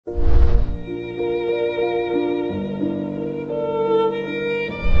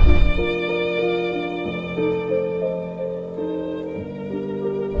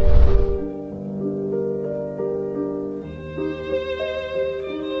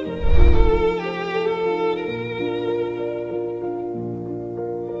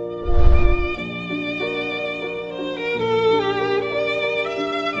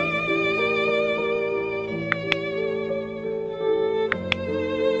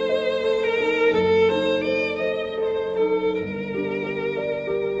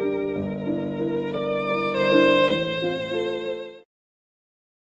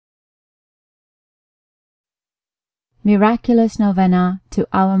Miraculous Novena to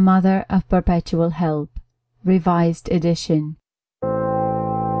Our Mother of Perpetual Help, Revised Edition.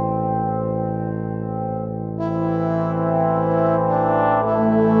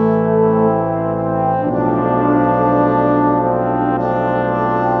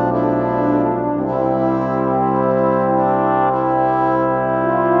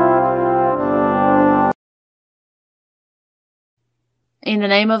 In the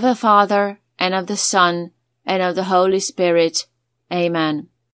name of the Father, and of the Son, and of the Holy Spirit. Amen.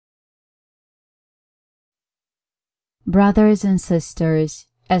 Brothers and sisters,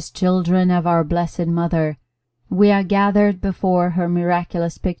 as children of our Blessed Mother, we are gathered before her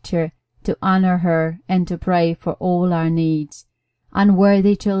miraculous picture to honor her and to pray for all our needs.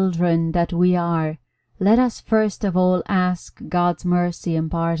 Unworthy children that we are, let us first of all ask God's mercy and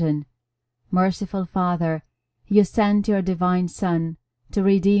pardon. Merciful Father, you sent your divine Son to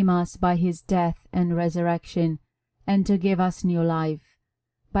redeem us by his death and resurrection, and to give us new life.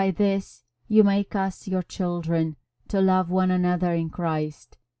 By this you make us your children, to love one another in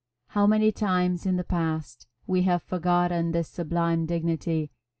Christ. How many times in the past we have forgotten this sublime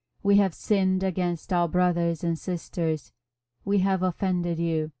dignity. We have sinned against our brothers and sisters. We have offended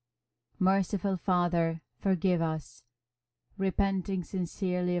you. Merciful Father, forgive us. Repenting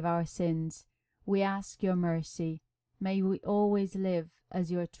sincerely of our sins, we ask your mercy. May we always live as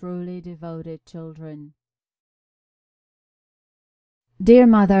your truly devoted children. Dear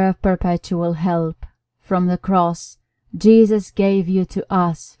Mother of Perpetual Help, from the cross, Jesus gave you to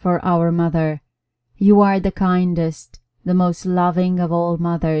us for our mother. You are the kindest, the most loving of all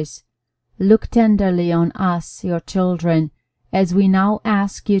mothers. Look tenderly on us, your children, as we now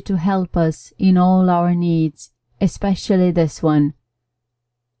ask you to help us in all our needs, especially this one.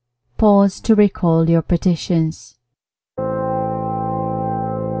 Pause to recall your petitions.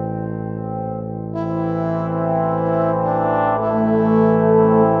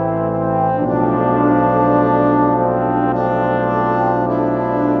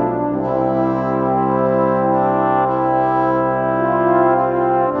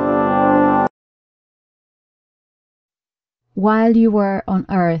 While you were on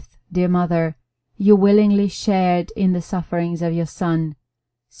earth, dear Mother, you willingly shared in the sufferings of your Son.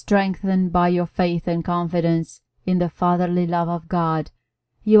 Strengthened by your faith and confidence in the fatherly love of God,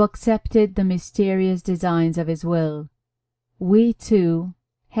 you accepted the mysterious designs of his will. We, too,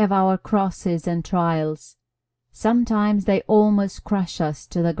 have our crosses and trials. Sometimes they almost crush us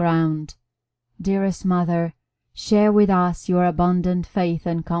to the ground. Dearest Mother, share with us your abundant faith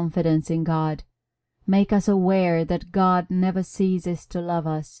and confidence in God. Make us aware that God never ceases to love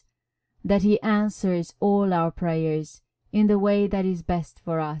us, that he answers all our prayers in the way that is best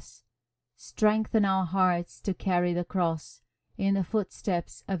for us. Strengthen our hearts to carry the cross in the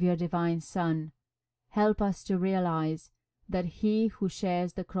footsteps of your divine Son. Help us to realize that he who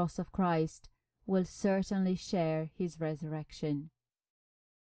shares the cross of Christ will certainly share his resurrection.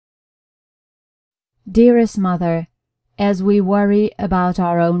 Dearest Mother, as we worry about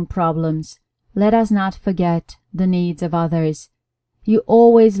our own problems, let us not forget the needs of others. You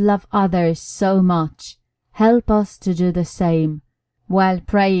always love others so much. Help us to do the same, while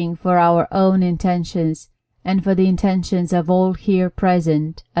praying for our own intentions and for the intentions of all here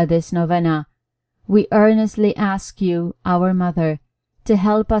present at this novena. We earnestly ask you, our Mother, to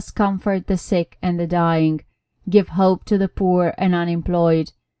help us comfort the sick and the dying, give hope to the poor and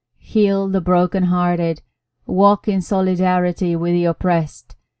unemployed, heal the broken-hearted, walk in solidarity with the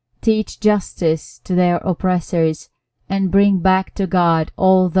oppressed, teach justice to their oppressors, and bring back to God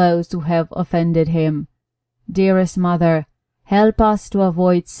all those who have offended him. Dearest Mother, help us to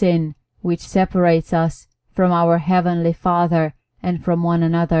avoid sin, which separates us from our Heavenly Father and from one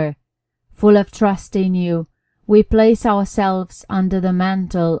another. Full of trust in you, we place ourselves under the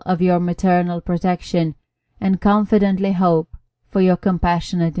mantle of your maternal protection and confidently hope for your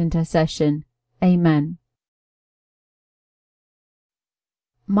compassionate intercession. Amen.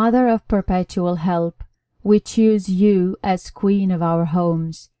 Mother of Perpetual Help, we choose you as Queen of our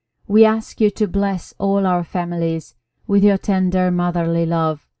homes. We ask you to bless all our families with your tender motherly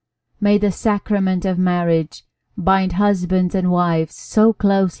love. May the sacrament of marriage bind husbands and wives so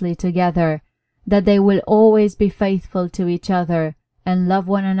closely together that they will always be faithful to each other and love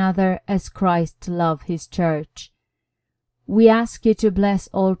one another as Christ loved his church. We ask you to bless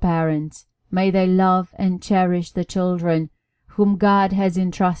all parents. May they love and cherish the children whom God has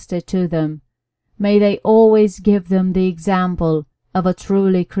entrusted to them. May they always give them the example of a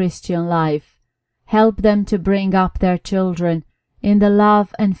truly Christian life. Help them to bring up their children in the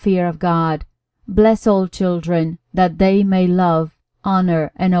love and fear of God. Bless all children, that they may love,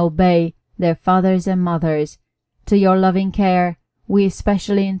 honor, and obey their fathers and mothers, To your loving care, we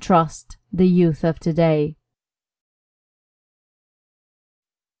especially entrust the youth of today.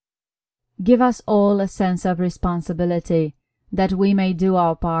 Give us all a sense of responsibility, that we may do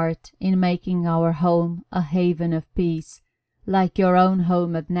our part in making our home a haven of peace, like your own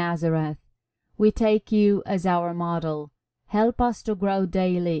home at Nazareth. We take you as our model. Help us to grow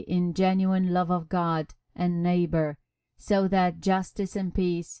daily in genuine love of God and neighbor, so that justice and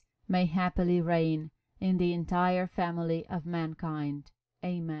peace may happily reign in the entire family of mankind.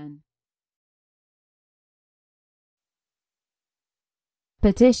 Amen.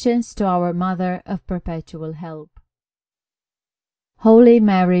 Petitions to our Mother of Perpetual Help. Holy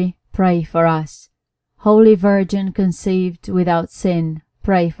Mary, pray for us. Holy Virgin conceived without sin,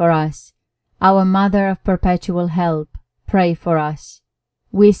 pray for us. Our Mother of Perpetual Help, pray for us.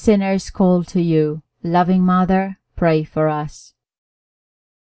 We sinners call to you, loving Mother, pray for us.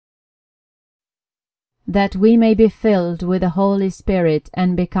 That we may be filled with the Holy Spirit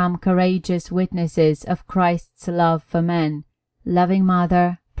and become courageous witnesses of Christ's love for men, loving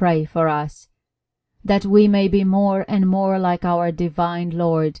Mother, pray for us. That we may be more and more like our divine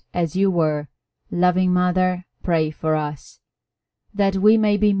Lord, as you were, loving Mother, pray for us. That we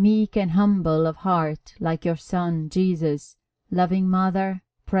may be meek and humble of heart, like your Son, Jesus, loving Mother,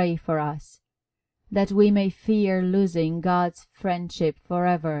 pray for us. That we may fear losing God's friendship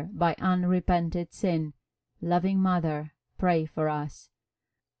forever by unrepented sin, loving Mother, pray for us.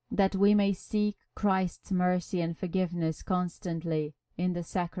 That we may seek Christ's mercy and forgiveness constantly in the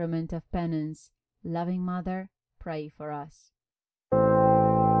sacrament of penance, loving Mother, pray for us.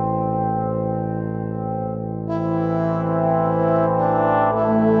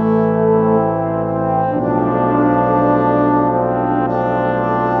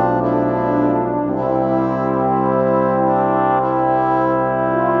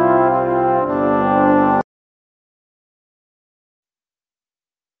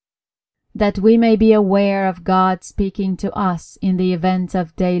 That we may be aware of God speaking to us in the events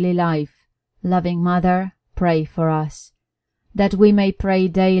of daily life, loving Mother, pray for us. That we may pray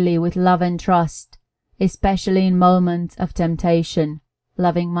daily with love and trust, especially in moments of temptation,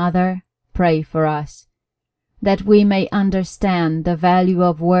 loving Mother, pray for us. That we may understand the value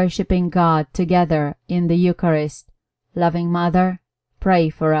of worshipping God together in the Eucharist, loving Mother,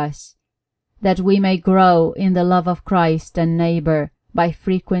 pray for us. That we may grow in the love of Christ and neighbor by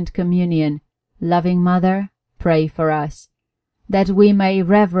frequent communion, loving Mother, pray for us. That we may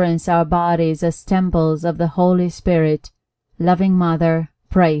reverence our bodies as temples of the Holy Spirit, loving Mother,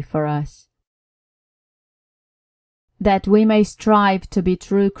 pray for us. That we may strive to be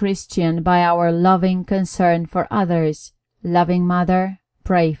true Christian by our loving concern for others, loving Mother,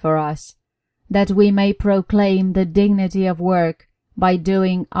 pray for us. That we may proclaim the dignity of work by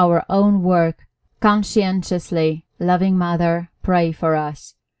doing our own work conscientiously, loving Mother, pray for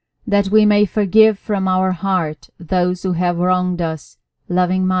us. That we may forgive from our heart those who have wronged us,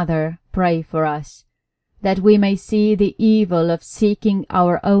 loving Mother, pray for us. That we may see the evil of seeking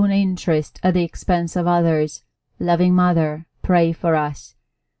our own interest at the expense of others, loving Mother, pray for us.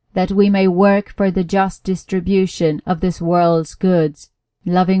 That we may work for the just distribution of this world's goods,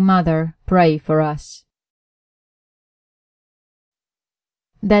 loving Mother, pray for us.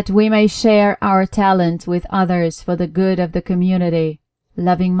 That we may share our talent with others for the good of the community,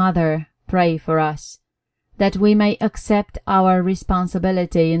 loving Mother, pray for us. That we may accept our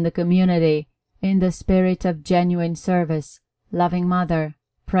responsibility in the community in the spirit of genuine service, loving Mother,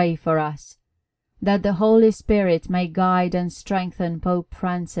 pray for us. That the Holy Spirit may guide and strengthen Pope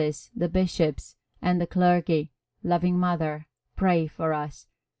Francis, the bishops, and the clergy, loving Mother, pray for us.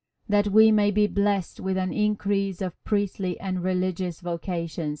 That we may be blessed with an increase of priestly and religious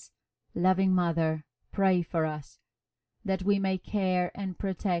vocations, loving Mother, pray for us. That we may care and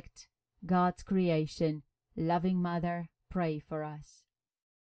protect God's creation, loving Mother, pray for us.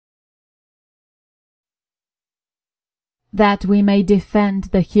 That we may defend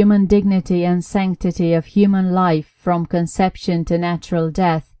the human dignity and sanctity of human life from conception to natural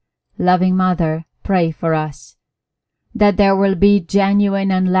death, loving Mother, pray for us. That there will be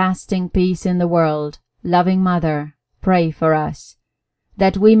genuine and lasting peace in the world, loving Mother, pray for us.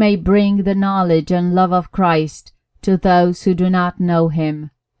 That we may bring the knowledge and love of Christ to those who do not know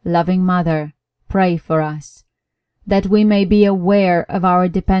Him, loving Mother, pray for us. That we may be aware of our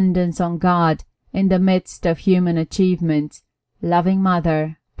dependence on God in the midst of human achievements, loving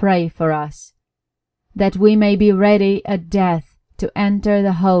Mother, pray for us. That we may be ready at death to enter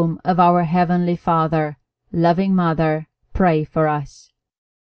the home of our Heavenly Father, loving Mother, pray for us.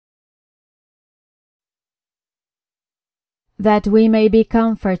 That we may be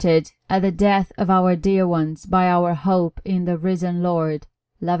comforted at the death of our dear ones by our hope in the risen Lord,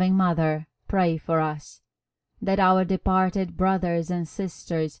 loving Mother, pray for us. That our departed brothers and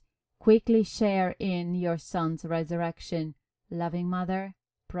sisters quickly share in your Son's resurrection, loving Mother,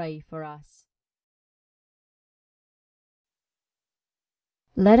 pray for us.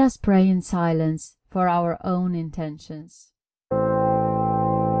 Let us pray in silence for our own intentions.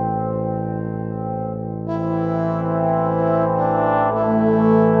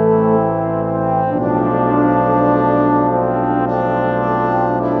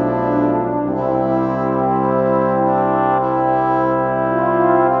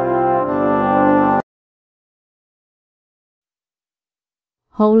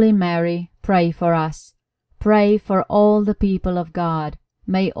 Holy Mary, pray for us. Pray for all the people of God.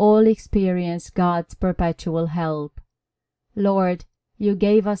 May all experience God's perpetual help. Lord, you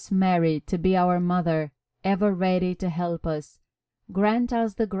gave us Mary to be our mother, ever ready to help us. Grant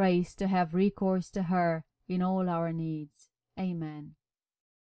us the grace to have recourse to her in all our needs. Amen.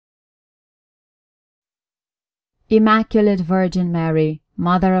 Immaculate Virgin Mary,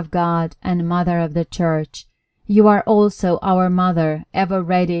 Mother of God and Mother of the Church, you are also our Mother, ever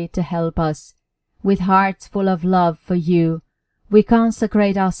ready to help us. With hearts full of love for you, we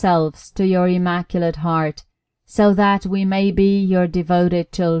consecrate ourselves to your Immaculate Heart, so that we may be your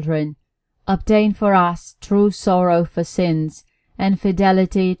devoted children. Obtain for us true sorrow for sins and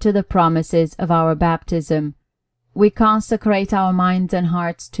fidelity to the promises of our baptism. We consecrate our minds and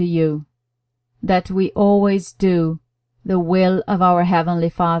hearts to you, that we always do the will of our Heavenly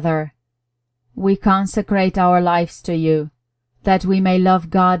Father. We consecrate our lives to you, that we may love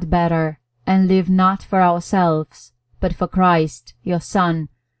God better and live not for ourselves, but for Christ, your Son,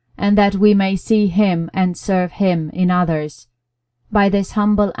 and that we may see him and serve him in others. By this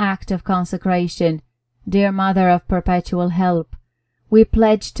humble act of consecration, dear Mother of perpetual help, we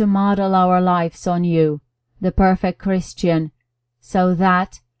pledge to model our lives on you, the perfect Christian, so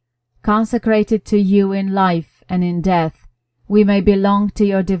that, consecrated to you in life and in death, we may belong to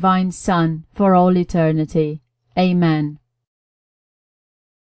your divine Son for all eternity. Amen.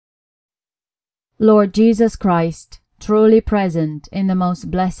 Lord Jesus Christ, truly present in the most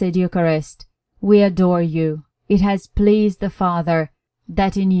blessed Eucharist, we adore you. It has pleased the Father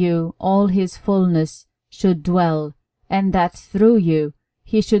that in you all his fullness should dwell, and that through you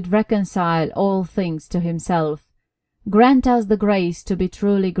he should reconcile all things to himself. Grant us the grace to be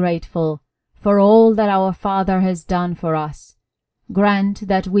truly grateful for all that our Father has done for us. Grant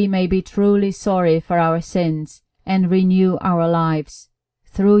that we may be truly sorry for our sins and renew our lives.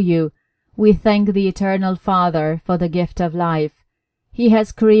 Through you, we thank the Eternal Father for the gift of life. He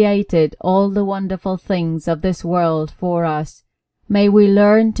has created all the wonderful things of this world for us. May we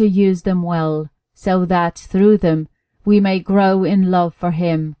learn to use them well, so that through them we may grow in love for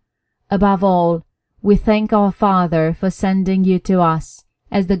him. Above all, we thank our Father for sending you to us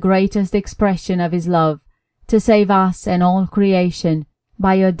as the greatest expression of his love, to save us and all creation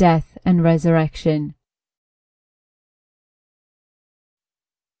by your death and resurrection.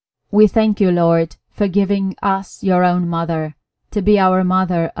 We thank you, Lord, for giving us your own Mother, to be our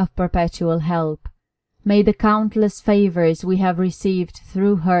Mother of perpetual help. May the countless favors we have received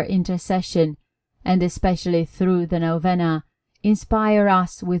through her intercession, and especially through the Novena, inspire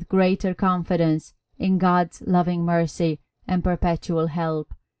us with greater confidence in God's loving mercy and perpetual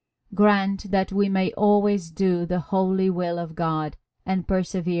help. Grant that we may always do the holy will of God and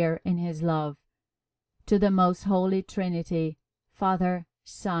persevere in his love. To the most holy Trinity, Father,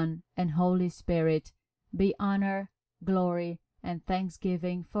 Son, and Holy Spirit, be honor, glory, and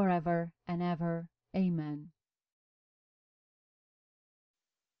thanksgiving forever and ever. Amen.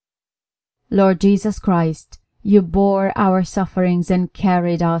 Lord Jesus Christ, you bore our sufferings and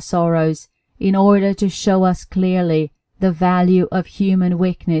carried our sorrows, in order to show us clearly the value of human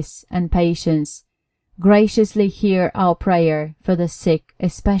weakness and patience. Graciously hear our prayer for the sick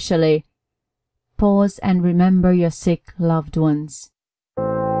especially. Pause and remember your sick loved ones.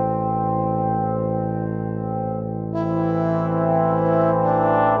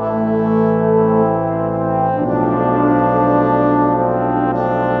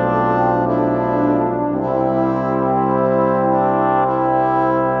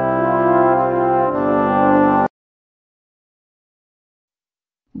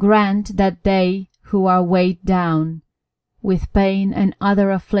 Grant that they who are weighed down with pain and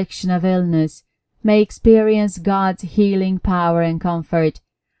other affliction of illness may experience God's healing power and comfort.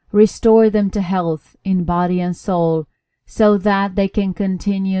 Restore them to health in body and soul, so that they can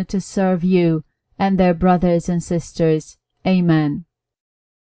continue to serve you and their brothers and sisters. Amen.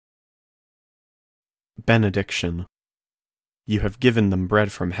 Benediction. You have given them bread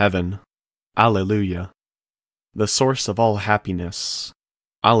from heaven. Alleluia. The source of all happiness.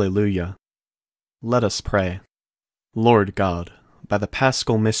 Alleluia. Let us pray. Lord God, by the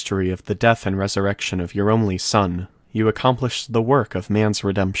paschal mystery of the death and resurrection of your only Son, you accomplished the work of man's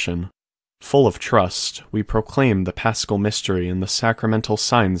redemption. Full of trust, we proclaim the paschal mystery and the sacramental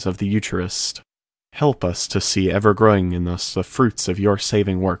signs of the Eucharist. Help us to see ever growing in us the fruits of your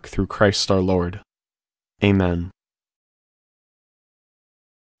saving work through Christ our Lord. Amen.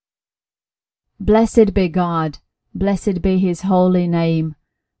 Blessed be God, blessed be his holy name.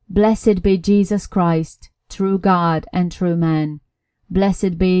 Blessed be Jesus Christ, true God and true man.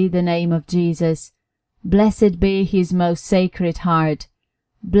 Blessed be the name of Jesus. Blessed be his most sacred heart.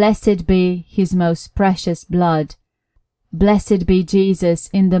 Blessed be his most precious blood. Blessed be Jesus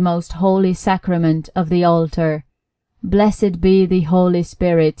in the most holy sacrament of the altar. Blessed be the Holy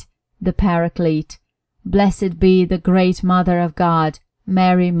Spirit, the Paraclete. Blessed be the great Mother of God,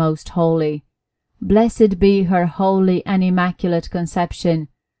 Mary most holy. Blessed be her holy and immaculate conception.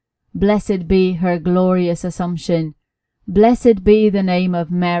 Blessed be her glorious Assumption. Blessed be the name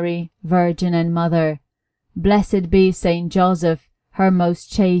of Mary, Virgin and Mother. Blessed be Saint Joseph, her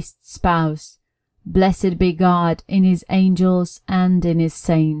most chaste spouse. Blessed be God in his angels and in his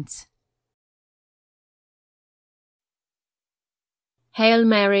saints. Hail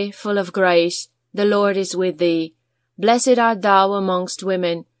Mary, full of grace, the Lord is with thee. Blessed art thou amongst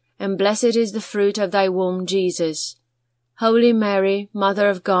women, and blessed is the fruit of thy womb, Jesus. Holy Mary, Mother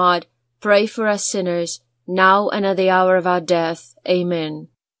of God, pray for us sinners, now and at the hour of our death. Amen.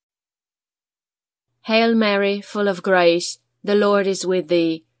 Hail Mary, full of grace, the Lord is with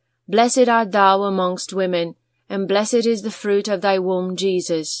thee. Blessed art thou amongst women, and blessed is the fruit of thy womb,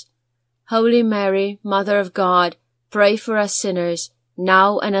 Jesus. Holy Mary, Mother of God, pray for us sinners,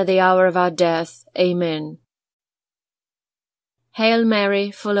 now and at the hour of our death. Amen. Hail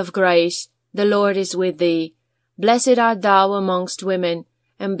Mary, full of grace, the Lord is with thee. Blessed art thou amongst women,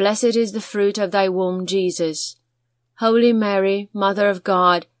 and blessed is the fruit of thy womb, Jesus. Holy Mary, Mother of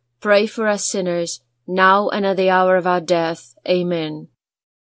God, pray for us sinners, now and at the hour of our death. Amen.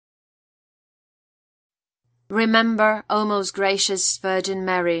 Remember, O most gracious Virgin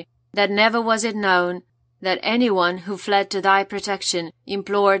Mary, that never was it known that anyone who fled to thy protection,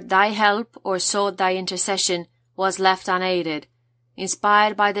 implored thy help, or sought thy intercession, was left unaided.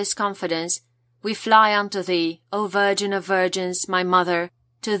 Inspired by this confidence, we fly unto thee, O Virgin of Virgins, my Mother.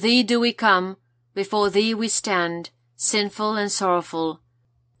 To thee do we come, before thee we stand, sinful and sorrowful.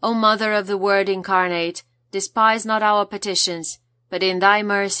 O Mother of the Word incarnate, despise not our petitions, but in thy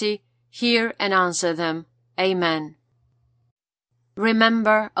mercy hear and answer them. Amen.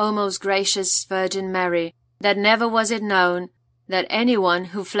 Remember, O most gracious Virgin Mary, that never was it known that anyone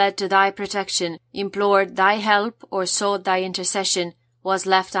who fled to thy protection, implored thy help, or sought thy intercession, was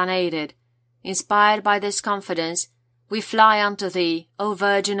left unaided. Inspired by this confidence, we fly unto thee, O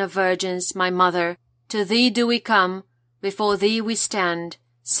Virgin of Virgins, my Mother. To thee do we come, before thee we stand,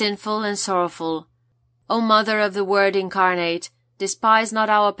 sinful and sorrowful. O Mother of the Word incarnate, despise not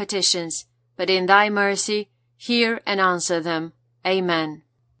our petitions, but in thy mercy hear and answer them. Amen.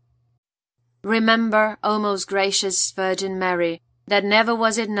 Remember, O most gracious Virgin Mary, that never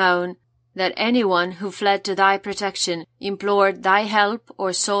was it known that anyone who fled to thy protection, implored thy help,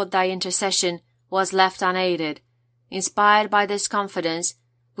 or sought thy intercession, was left unaided. Inspired by this confidence,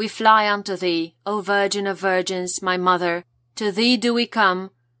 we fly unto thee, O Virgin of Virgins, my Mother. To thee do we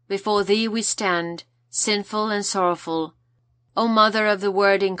come, before thee we stand, sinful and sorrowful. O Mother of the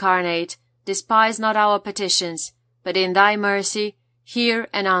Word incarnate, despise not our petitions, but in thy mercy hear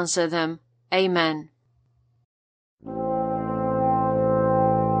and answer them. Amen.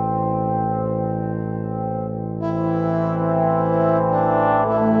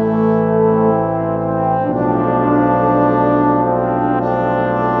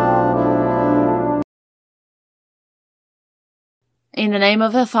 In the name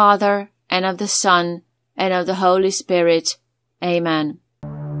of the Father, and of the Son, and of the Holy Spirit. Amen.